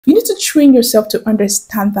You need to train yourself to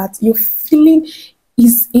understand that your feeling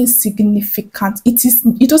is insignificant.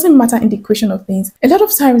 It doesn't matter in the equation of things. A lot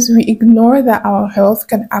of times we ignore that our health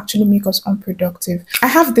can actually make us unproductive. I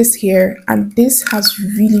have this here and this has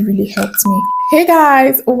really helped me. Hey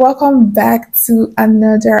guys, welcome back to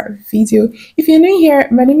another video. If you're new here,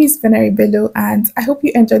 my name is Benari Bello and I hope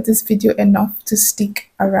you enjoyed this video enough to stick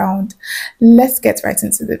around. Let's get right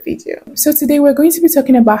into the video. So today we're going to be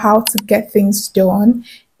talking about how to get things done,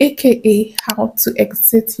 aka how to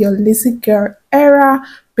exit your lazy girl era,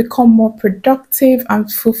 become more productive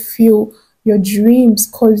and fulfill your dreams,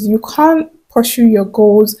 because you can't pursue your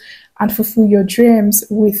goals and fulfill your dreams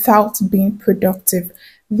without being productive.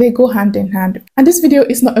 They go hand in hand. And this video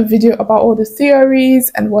is not a video about all the theories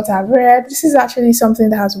and what I've read. This is actually something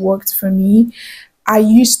that has worked for me. I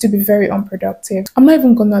used to be very unproductive. I'm not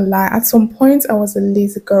even gonna lie. At some point, I was a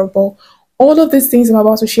lazy girl, but all of these things I'm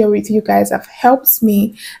about to share with you guys have helped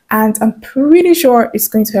me, and I'm pretty sure it's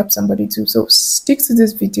going to help somebody too. So stick to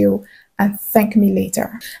this video and thank me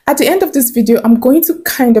later. At the end of this video, I'm going to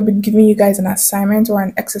kind of be giving you guys an assignment or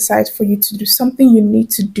an exercise for you to do, something you need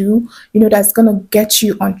to do, that's going to get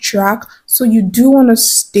you on track. So you do want to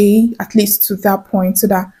stay at least to that point so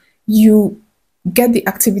that you get the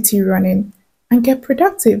activity running and get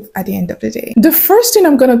productive at the end of the day. The first thing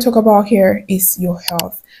I'm going to talk about here is your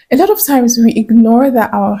health. A lot of times we ignore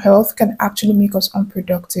that our health can actually make us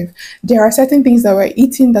unproductive. There are certain things that we're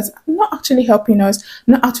eating that's not actually helping us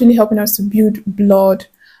to build blood.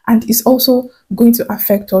 And it's also going to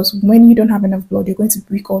affect us. When you don't have enough blood, you're going to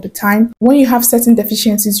be weak all the time. When you have certain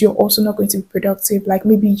deficiencies, you're also not going to be productive. Like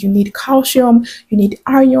maybe you need calcium, you need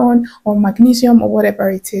iron or magnesium or whatever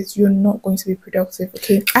it is, you're not going to be productive,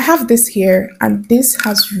 okay? I have this here and this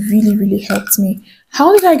has really helped me.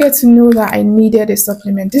 How did I get to know that I needed a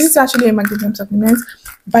supplement? This is actually a magnesium supplement.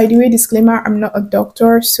 By the way, disclaimer, I'm not a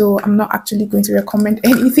doctor, so I'm not actually going to recommend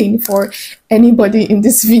anything for anybody in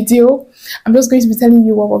this video. I'm just going to be telling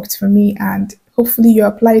you what worked for me and hopefully you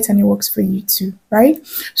apply it and it works for you too, right?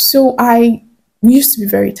 So I used to be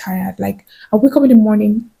very tired. Like I wake up in the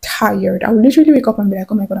morning tired. I would literally wake up and be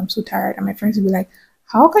like, oh my God, I'm so tired. And my friends would be like,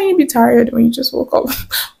 how can you be tired when you just woke up?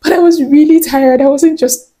 But I was really tired. I wasn't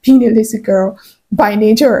just being a lazy girl by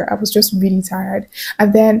nature. I was just really tired.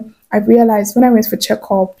 And then I realized when I went for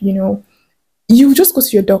checkup, you just go to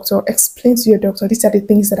your doctor, explain to your doctor, these are the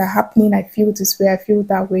things that are happening. I feel this way, I feel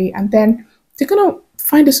that way. And then they're going to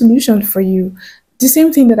find a solution for you. The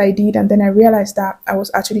same thing that I did. And then I realized that I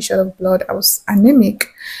was actually short of blood. I was anemic.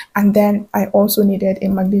 And then I also needed a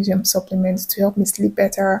magnesium supplement to help me sleep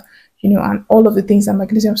better, and all of the things that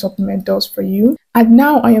magnesium supplement does for you. And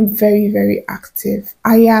now I am very active.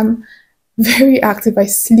 I am very active. I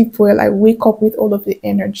sleep well. I wake up with all of the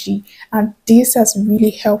energy. And this has really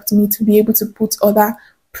helped me to be able to put other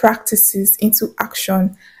practices into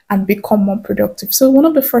action and become more productive. So one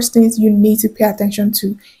of the first things you need to pay attention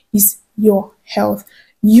to is your health.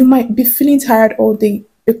 You might be feeling tired all day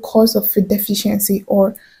because of a deficiency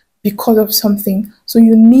or because of something. So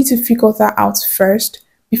you need to figure that out first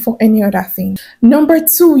before any other thing. Number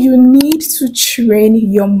two, you need to train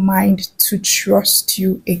your mind to trust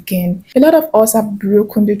you again. A lot of us have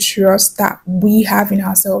broken the trust that we have in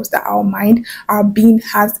ourselves, that our mind, our being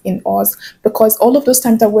has in us, because all of those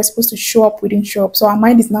times that we're supposed to show up, we didn't show up. So our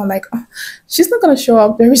mind is now like, oh, she's not going to show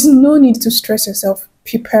up. There is no need to stress yourself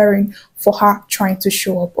preparing for her trying to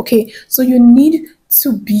show up. Okay, so you need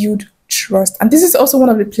to build trust. And this is also one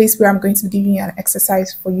of the places where I'm going to be giving you an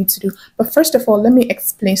exercise for you to do. But first of all, let me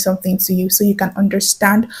explain something to you so you can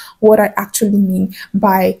understand what I actually mean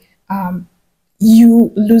by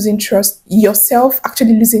you losing trust, yourself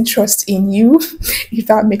actually losing trust in you, if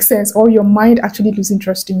that makes sense, or your mind actually losing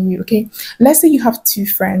trust in you, okay? Let's say you have two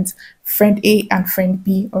friends, friend A and friend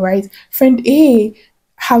B, all right? Friend A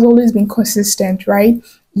has always been consistent, right?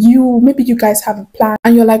 Maybe you guys have a plan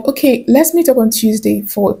and you're like, okay, let's meet up on Tuesday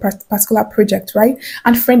for a particular project, right?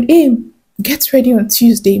 And friend A gets ready on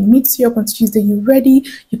Tuesday, meets you up on Tuesday, you're ready,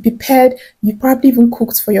 you're prepared, you probably even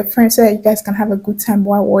cooked for your friends so that you guys can have a good time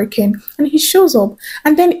while working, and he shows up.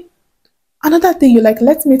 And then another day you're like,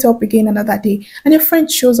 let's meet up again another day, and your friend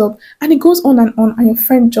shows up, and it goes on, and your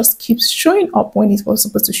friend just keeps showing up when he's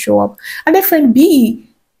supposed to show up. And then friend B,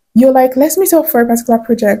 you're like, let's meet up for a particular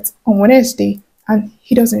project on Wednesday, and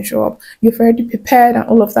he doesn't show up. You've already prepared and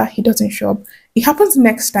all of that, he doesn't show up. It happens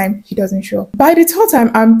next time, he doesn't show up. By the third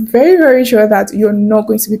time, I'm very sure that you're not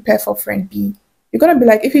going to prepare for friend B. You're going to be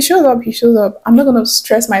like, if he shows up, he shows up. I'm not going to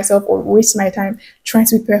stress myself or waste my time trying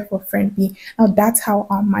to prepare for friend B. Now, that's how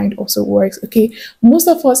our mind also works, okay? Most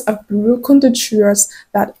of us have broken the trust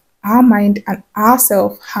that our mind and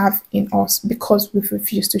ourselves have in us because we've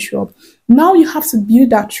refused to show up. Now you have to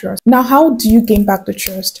build that trust. Now, how do you gain back the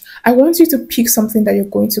trust? I want you to pick something that you're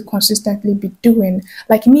going to consistently be doing.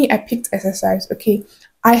 Like me, I picked exercise. Okay.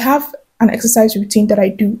 I have an exercise routine that I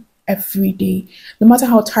do every day. No matter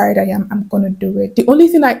how tired I am, I'm gonna do it. The only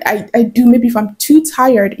thing I do, maybe if I'm too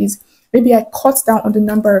tired, is maybe I cut down on the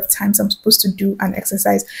number of times I'm supposed to do an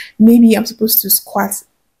exercise. Maybe I'm supposed to squat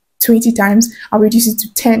 20 times, I'll reduce it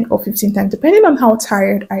to 10 or 15 times, depending on how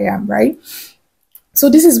tired I am, right? So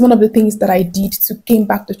this is one of the things that I did to gain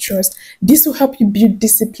back the trust. This will help you build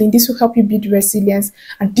discipline. This will help you build resilience.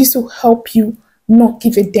 And this will help you not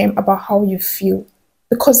give a damn about how you feel.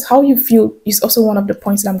 Because how you feel is also one of the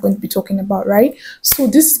points that I'm going to be talking about, right? So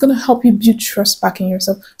this is going to help you build trust back in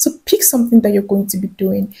yourself. So pick something that you're going to be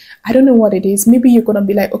doing. I don't know what it is. Maybe you're going to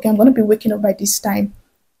be like, okay, I'm going to be waking up by this time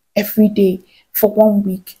every day for 1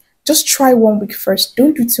 week. Just try 1 week first.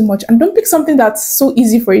 Don't do too much. And don't pick something that's so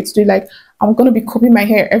easy for you to do, like, I'm going to be combing my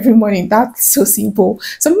hair every morning. That's so simple.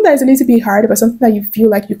 Something that is a little bit hard, but something that you feel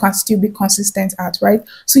like you can still be consistent at, right?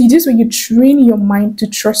 So you just, when you train your mind to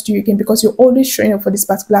trust you again, because you're always showing up for this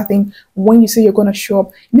particular thing when you say you're going to show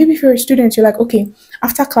up. Maybe if you're a student, you're like, okay,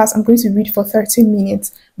 after class, I'm going to read for 30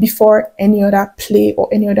 minutes before any other play or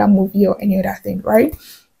any other movie or any other thing, right?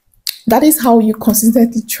 That is how you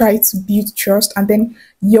consistently try to build trust, and then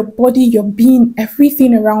your body, your being,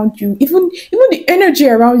 everything around you, even the energy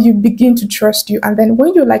around you begin to trust you. And then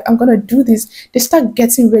when you're like, I'm gonna do this, they start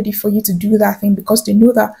getting ready for you to do that thing because they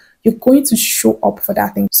know that you're going to show up for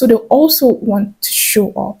that thing. So they also want to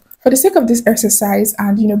show up. For the sake of this exercise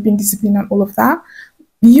and being disciplined and all of that,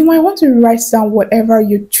 you might want to write down whatever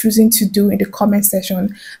you're choosing to do in the comment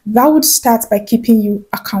section. That would start by keeping you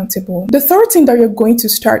accountable. The third thing that you're going to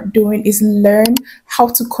start doing is learn how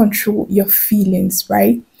to control your feelings,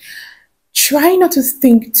 right? Try not to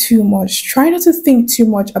think too much. Try not to think too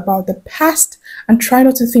much about the past and try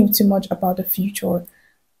not to think too much about the future.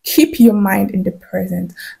 Keep your mind in the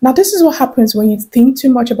present. Now, this is what happens when you think too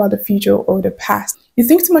much about the future or the past. You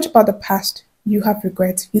think too much about the past, you have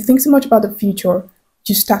regret. You think too much about the future,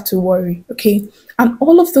 you start to worry, okay? And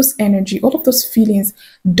all of those energy, all of those feelings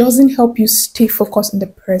doesn't help you stay focused in the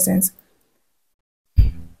present.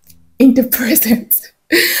 In the present.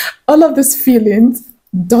 All of those feelings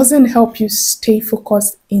doesn't help you stay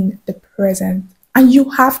focused in the present. And you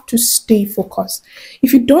have to stay focused.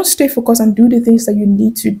 If you don't stay focused and do the things that you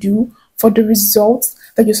need to do for the results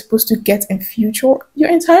that you're supposed to get in future, your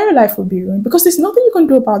entire life will be ruined because there's nothing you can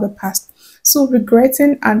do about the past. So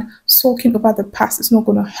regretting and sulking over the past is not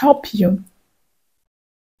going to help you.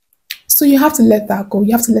 So you have to let that go.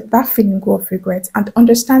 You have to let that feeling go of regret and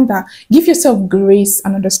understand that. Give yourself grace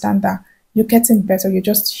and understand that you're getting better. You're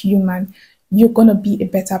just human. You're going to be a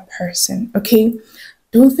better person, okay?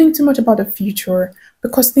 Don't think too much about the future,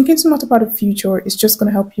 because thinking too much about the future is just going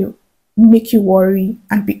to help you, make you worry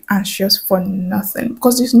and be anxious for nothing,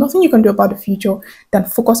 because there's nothing you can do about the future than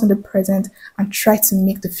focus on the present and try to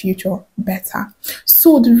make the future better.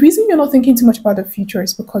 So the reason you're not thinking too much about the future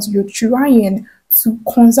is because you're trying to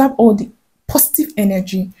conserve all the positive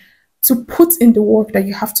energy to put in the work that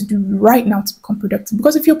you have to do right now to become productive.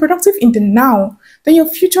 Because if you're productive in the now, then your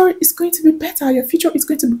future is going to be better. Your future is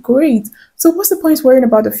going to be great. So what's the point worrying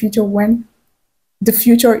about the future when the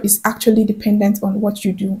future is actually dependent on what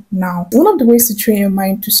you do now? One of the ways to train your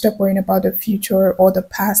mind to stop worrying about the future or the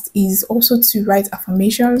past is also to write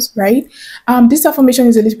affirmations, right? This affirmation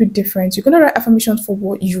is a little bit different. You're going to write affirmations for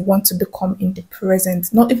what you want to become in the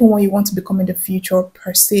present, not even what you want to become in the future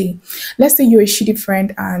per se. Let's say you're a shitty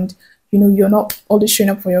friend and you're not always showing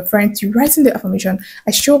up for your friends. You write in the affirmation,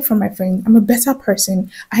 I show up for my friend. I'm a better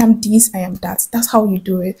person. I am this, I am that. That's how you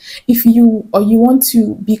do it. If you want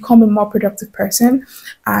to become a more productive person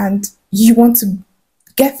and you want to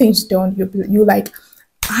get things done, you like,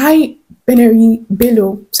 I, Benary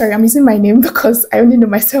Bello, sorry, I'm using my name because I only know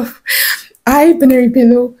myself. I, Benary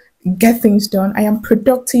Bello, get things done. I am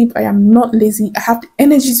productive. I am not lazy. I have the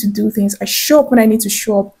energy to do things. I show up when I need to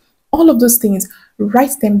show up. All of those things,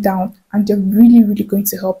 write them down and they're really, really going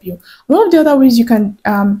to help you. One of the other ways you can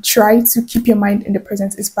try to keep your mind in the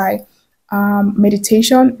present is by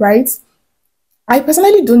meditation, right? I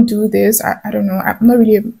personally don't do this. I don't know. I'm not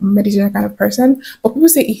really a meditation kind of person, but people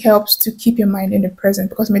say it helps to keep your mind in the present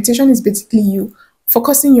because meditation is basically you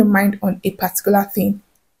focusing your mind on a particular thing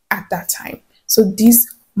at that time. So this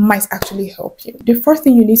might actually help you. The first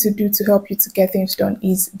thing you need to do to help you to get things done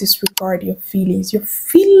is disregard your feelings. Your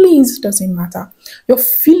feelings doesn't matter. Your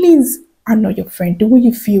feelings are not your friend. The way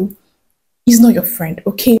you feel is not your friend,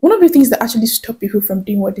 okay? One of the things that actually stop people from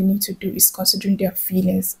doing what they need to do is considering their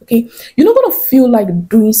feelings, okay? You're not going to feel like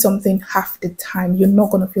doing something half the time. You're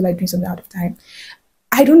not going to feel like doing something half the time.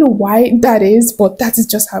 I don't know why that is, but that is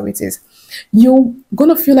just how it is. You're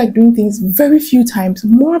gonna feel like doing things very few times.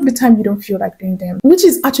 More of the time, you don't feel like doing them, which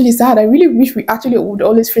is actually sad. I really wish we actually would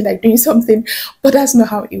always feel like doing something, but that's not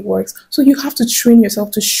how it works. So you have to train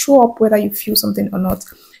yourself to show up whether you feel something or not.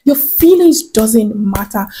 Your feelings doesn't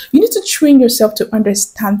matter. You need to train yourself to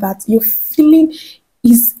understand that your feeling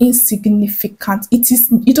is insignificant.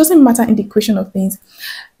 It doesn't matter in the equation of things.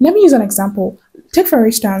 Let me use an example. Take for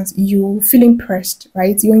instance, you feeling pressed,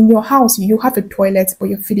 right? You're in your house, you have a toilet, but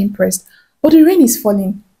you're feeling pressed. But the rain is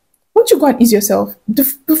falling. Won't you go and ease yourself? The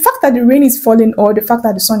fact that the rain is falling or the fact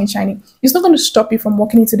that the sun is shining is not going to stop you from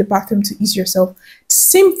walking into the bathroom to ease yourself.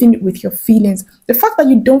 Same thing with your feelings. The fact that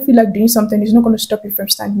you don't feel like doing something is not going to stop you from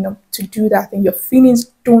standing up to do that thing. Your feelings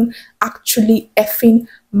don't actually effing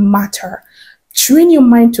matter. Train your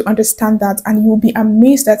mind to understand that, and you'll be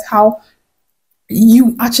amazed at how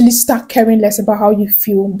you actually start caring less about how you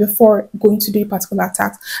feel before going to do a particular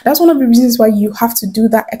task. That's one of the reasons why you have to do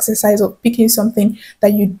that exercise of picking something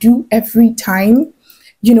that you do every time,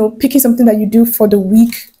 picking something that you do for the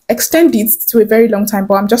week, extend it to a very long time,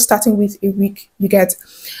 but I'm just starting with a week, you get.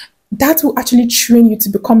 That will actually train you to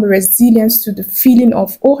become resilient to the feeling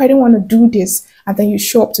of, oh, I don't want to do this, and then you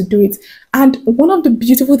show up to do it. And one of the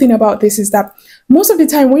beautiful thing about this is that most of the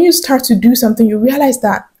time when you start to do something, you realize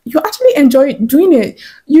that you actually enjoy doing it.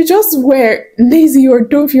 You just were lazy or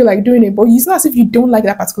don't feel like doing it, but it's not as if you don't like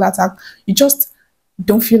that particular task. You just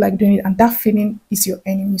don't feel like doing it, and that feeling is your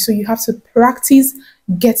enemy. So you have to practice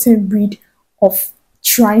getting rid of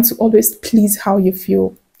trying to always please how you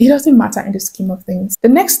feel. It doesn't matter in the scheme of things. The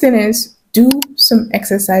next thing is do some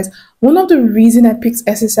exercise. One of the reasons I picked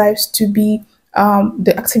exercise to be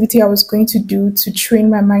the activity I was going to do to train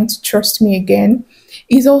my mind to trust me again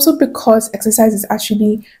is also because exercise is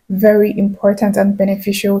actually very important and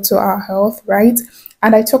beneficial to our health, right?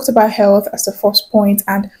 And I talked about health as the first point,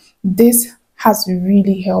 and this has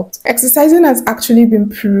really helped. Exercising has actually been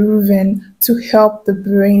proven to help the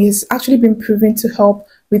brain. It's actually been proven to help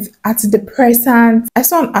with antidepressants. I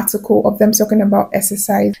saw an article of them talking about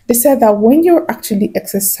exercise. They said that when you're actually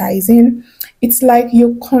exercising, it's like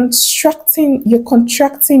you're contracting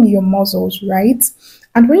your muscles, right?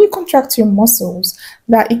 And when you contract your muscles,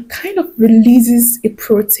 that it kind of releases a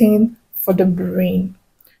protein for the brain.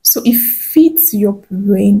 So it feeds your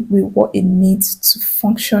brain with what it needs to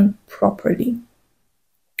function properly.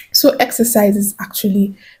 So exercise is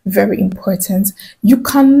actually very important. You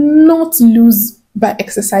cannot lose by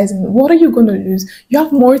exercising. What are you going to lose? You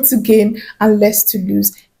have more to gain and less to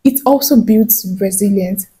lose. It also builds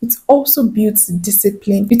resilience. It also builds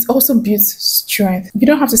discipline. It also builds strength. You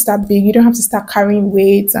don't have to start big. You don't have to start carrying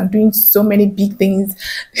weights and doing so many big things.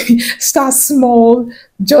 Start small,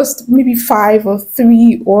 just maybe 5 or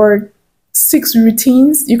 3 or 6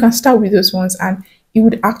 routines. You can start with those ones, and it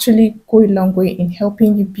would actually go a long way in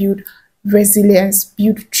helping you build resilience,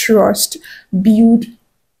 build trust, build,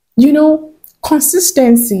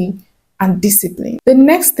 consistency and discipline. The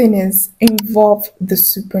next thing is involve the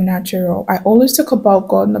supernatural. I always talk about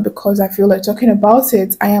God, not because I feel like talking about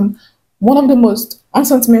it. I am one of the most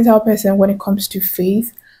unsentimental person when it comes to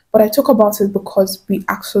faith, but I talk about it because we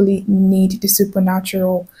actually need the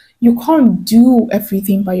supernatural. You can't do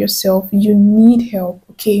everything by yourself. You need help,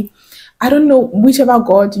 okay? I don't know whichever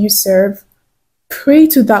God you serve, pray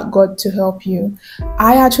to that God to help you.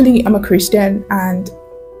 I actually am a Christian and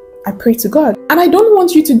I pray to God. And I don't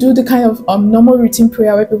want you to do the kind of normal routine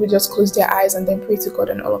prayer where people just close their eyes and then pray to God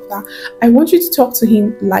and all of that. I want you to talk to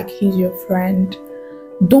him like he's your friend.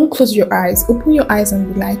 Don't close your eyes. Open your eyes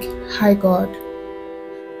and be like, hi God,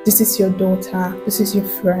 this is your daughter. This is your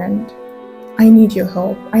friend. I need your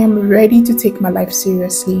help. I am ready to take my life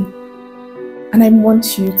seriously. And I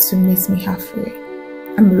want you to meet me halfway.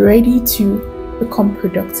 I'm ready to become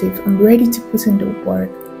productive. I'm ready to put in the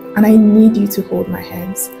work. And I need you to hold my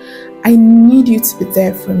hands. I need you to be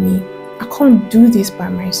there for me. I can't do this by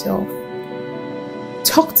myself.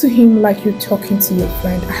 Talk to him like you're talking to your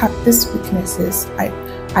friend. I have these weaknesses.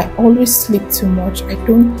 I always sleep too much. I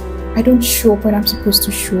don't show up when I'm supposed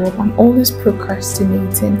to show up. I'm always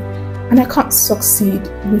procrastinating. And I can't succeed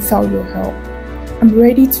without your help. I'm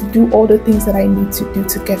ready to do all the things that I need to do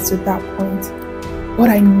to get to that point. But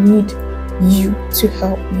I need you to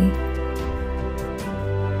help me.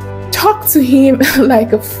 Talk to him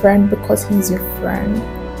like a friend because he's your friend.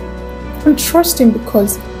 And trust him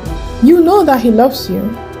because you know that he loves you.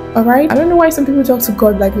 Alright? I don't know why some people talk to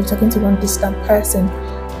God like you're talking to one distant person.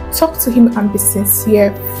 Talk to him and be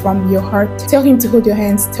sincere from your heart. Tell him to hold your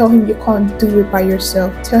hands. Tell him you can't do it by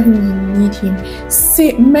yourself. Tell him you need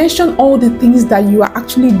him. Mention all the things that you are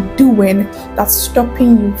actually doing that's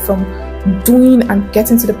stopping you from doing and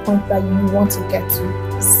getting to the point that you want to get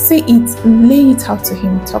to. Say it, lay it out to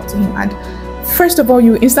him, talk to him, and first of all,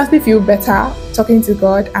 you instantly feel better talking to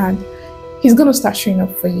God, and he's gonna start showing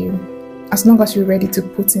up for you. As long as you're ready to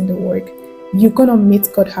put in the work, you're gonna meet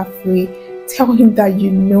God halfway. Tell him that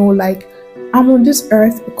like, I'm on this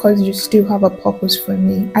earth because you still have a purpose for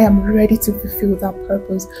me. I am ready to fulfill that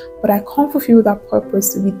purpose, but I can't fulfill that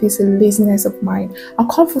purpose with this laziness of mine. I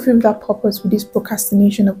can't fulfill that purpose with this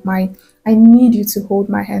procrastination of mine. I need you to hold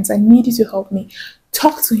my hands. I need you to help me.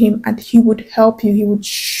 Talk to him and he would help you. He would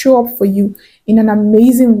show up for you in an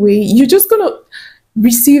amazing way. You're just gonna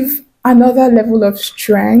receive another level of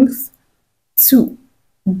strength to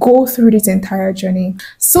go through this entire journey.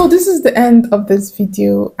 So this is the end of this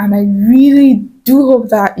video, and I really do hope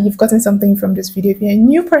that you've gotten something from this video. If you're a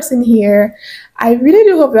new person here, I really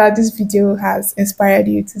do hope that this video has inspired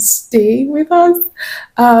you to stay with us.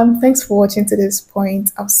 Thanks for watching to this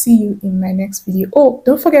point. I'll see you in my next video. Oh,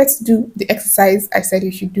 don't forget to do the exercise I said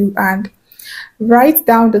you should do, and write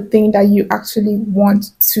down the thing that you actually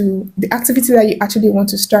want to, the activity that you actually want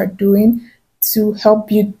to start doing to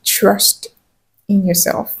help you trust in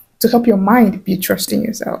yourself, to help your mind be trusting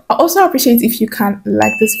yourself. I also appreciate if you can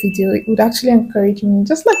like this video. It would actually encourage me.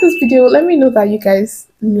 Just like this video, let me know that you guys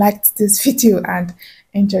liked this video and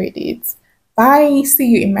enjoyed it. Bye. See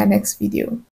you in my next video.